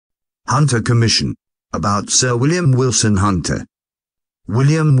Hunter Commission. About Sir William Wilson Hunter.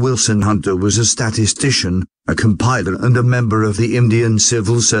 William Wilson Hunter was a statistician, a compiler and a member of the Indian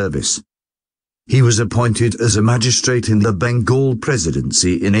Civil Service. He was appointed as a magistrate in the Bengal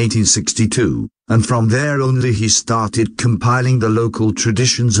Presidency in 1862, and from there only he started compiling the local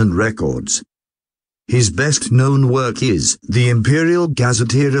traditions and records. His best-known work is The Imperial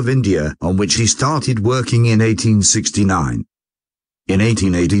Gazetteer of India, on which he started working in 1869. In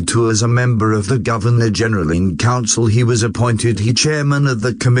 1882, as a member of the Governor-General in Council, he was appointed chairman of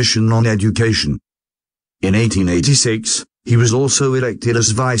the Commission on Education. In 1886, he was also elected as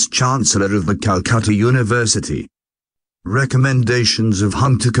Vice-Chancellor of the Calcutta University. Recommendations of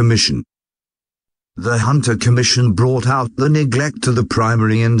Hunter Commission. The Hunter Commission brought out the neglect of the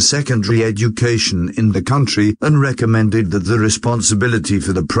primary and secondary education in the country and recommended that the responsibility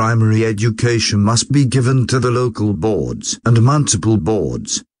for the primary education must be given to the local boards and municipal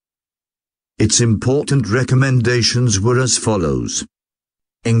boards. Its important recommendations were as follows.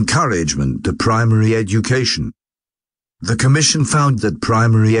 Encouragement to primary education. The Commission found that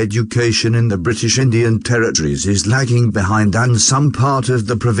primary education in the British Indian territories is lagging behind, and some part of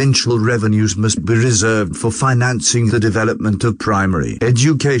the provincial revenues must be reserved for financing the development of primary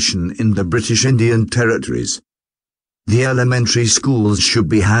education in the British Indian territories. The elementary schools should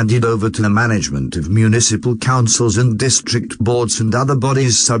be handed over to the management of municipal councils and district boards and other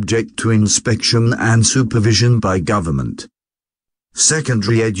bodies subject to inspection and supervision by government.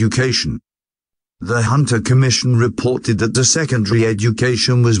 Secondary education. The Hunter Commission reported that the secondary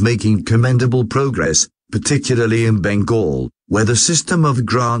education was making commendable progress, particularly in Bengal, where the system of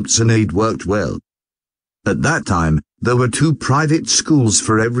grants and aid worked well. At that time, there were 2 private schools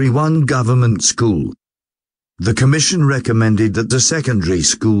for every 1 government school. The Commission recommended that the secondary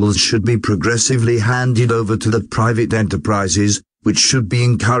schools should be progressively handed over to the private enterprises, which should be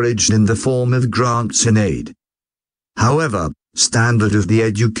encouraged in the form of grants and aid. However, standard of the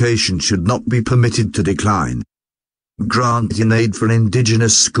education should not be permitted to decline. Grant in aid for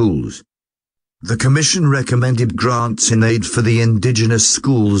indigenous schools. The Commission recommended grants in aid for the indigenous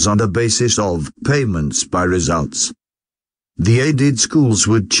schools on the basis of payments by results. The aided schools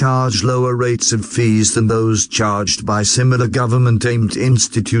would charge lower rates of fees than those charged by similar government-aimed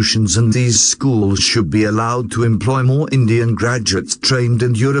institutions, and these schools should be allowed to employ more Indian graduates trained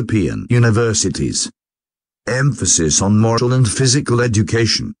in European universities. Emphasis on moral and physical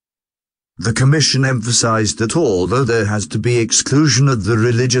education. The Commission emphasized that although there has to be exclusion of the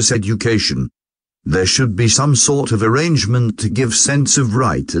religious education, there should be some sort of arrangement to give sense of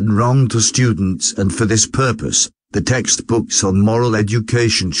right and wrong to students, and for this purpose, the textbooks on moral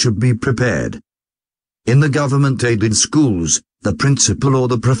education should be prepared. In the government-aided schools, the principal or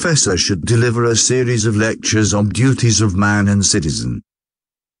the professor should deliver a series of lectures on duties of man and citizen.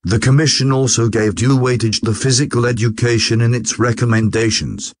 The Commission also gave due weightage to physical education in its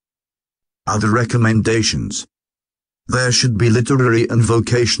recommendations. Other recommendations. There should be literary and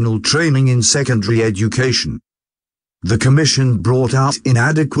vocational training in secondary education. The Commission brought out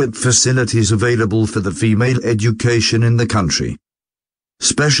inadequate facilities available for the female education in the country.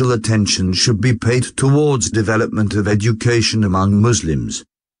 Special attention should be paid towards development of education among Muslims.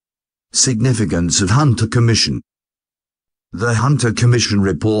 Significance of Hunter Commission. The Hunter Commission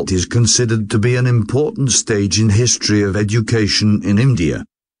report is considered to be an important stage in history of education in India.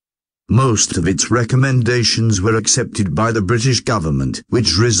 Most of its recommendations were accepted by the British government,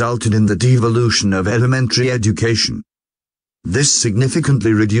 which resulted in the devolution of elementary education. This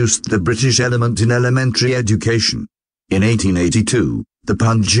significantly reduced the British element in elementary education. In 1882, the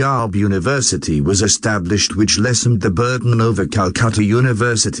Punjab University was established, which lessened the burden over Calcutta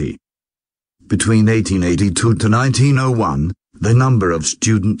University. Between 1882 to 1901, the number of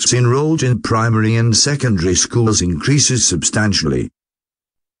students enrolled in primary and secondary schools increases substantially.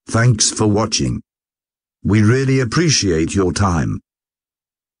 Thanks for watching. We really appreciate your time.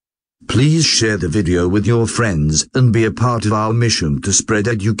 Please share the video with your friends and be a part of our mission to spread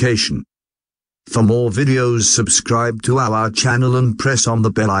education. For more videos, subscribe to our channel and press on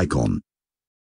the bell icon.